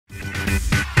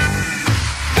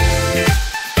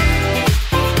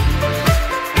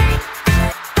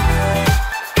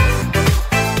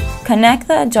Connect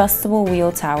the adjustable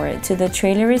wheel tower to the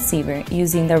trailer receiver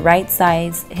using the right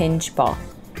size hinge ball.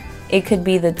 It could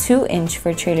be the 2-inch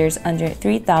for trailers under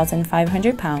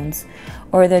 3,500 pounds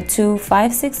or the 2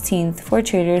 5/16 for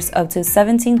trailers up to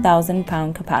 17,000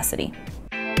 pound capacity.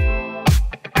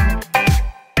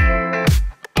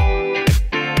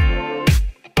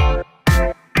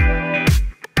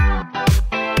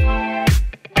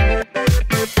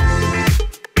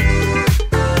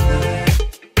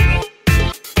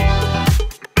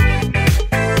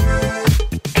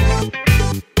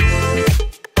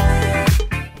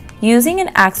 Using an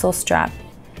axle strap,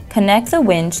 connect the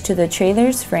winch to the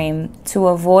trailer's frame to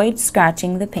avoid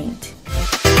scratching the paint.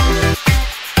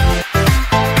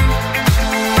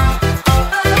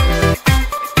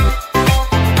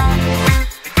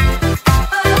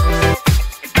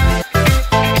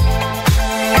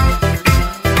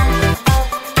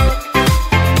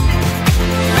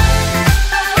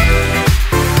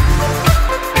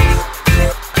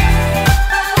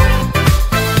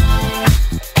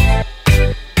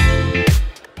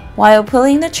 While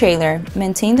pulling the trailer,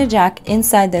 maintain the jack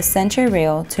inside the center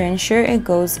rail to ensure it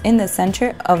goes in the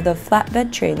center of the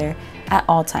flatbed trailer at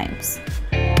all times.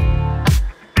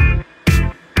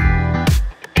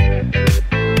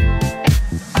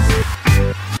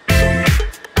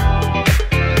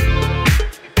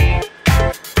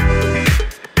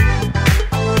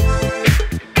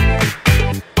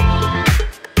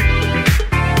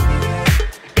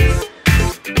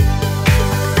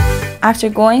 After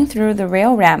going through the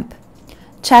rail ramp,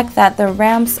 check that the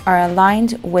ramps are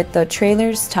aligned with the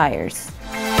trailer's tires.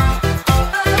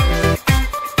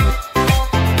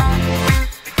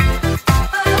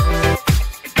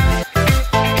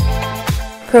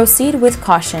 Proceed with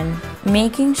caution,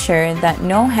 making sure that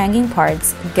no hanging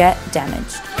parts get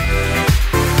damaged.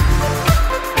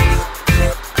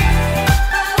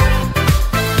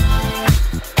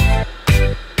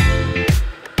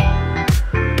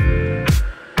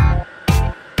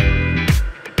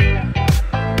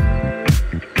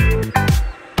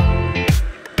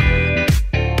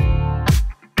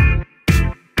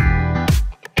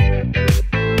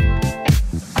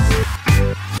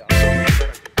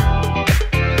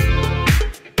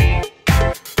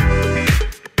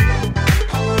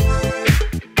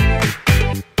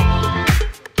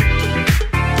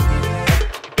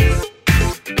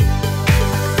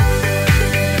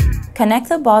 Connect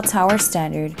the ball tower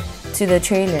standard to the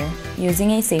trailer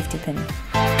using a safety pin.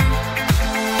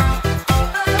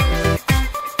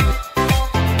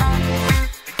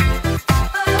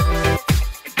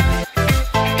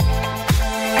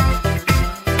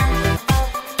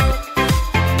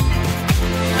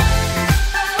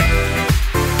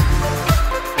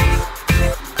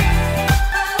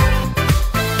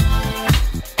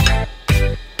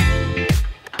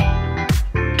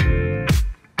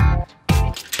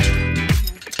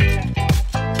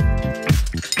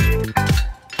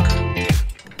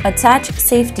 Attach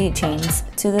safety chains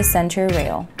to the center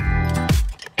rail.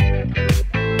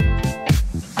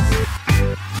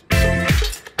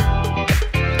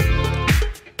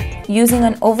 Using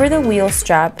an over-the-wheel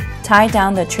strap, tie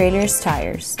down the trailer's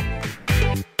tires.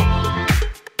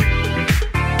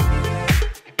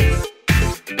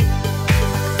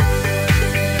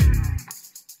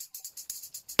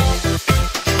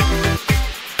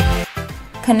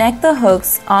 Connect the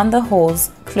hooks on the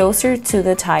holes closer to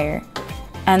the tire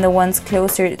and the ones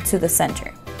closer to the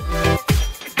center.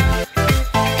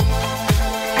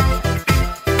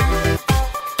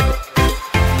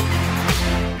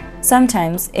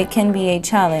 Sometimes it can be a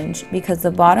challenge because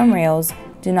the bottom rails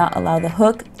do not allow the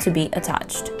hook to be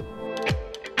attached.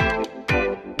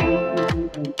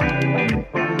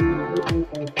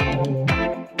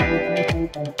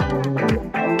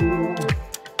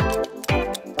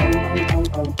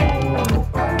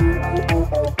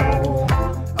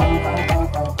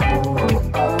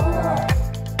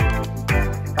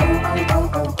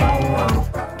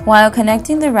 While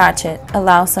connecting the ratchet,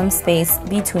 allow some space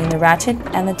between the ratchet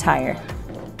and the tire.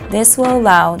 This will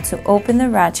allow to open the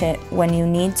ratchet when you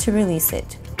need to release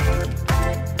it.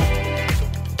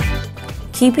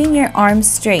 Keeping your arms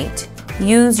straight,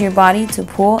 use your body to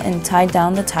pull and tie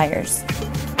down the tires.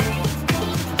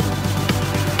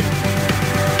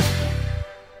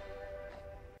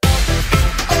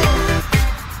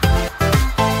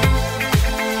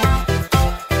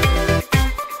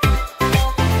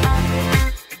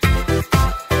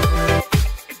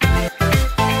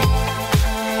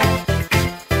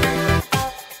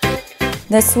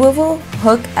 The swivel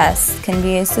hook S can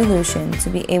be a solution to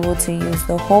be able to use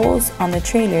the holes on the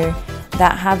trailer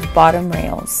that have bottom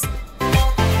rails.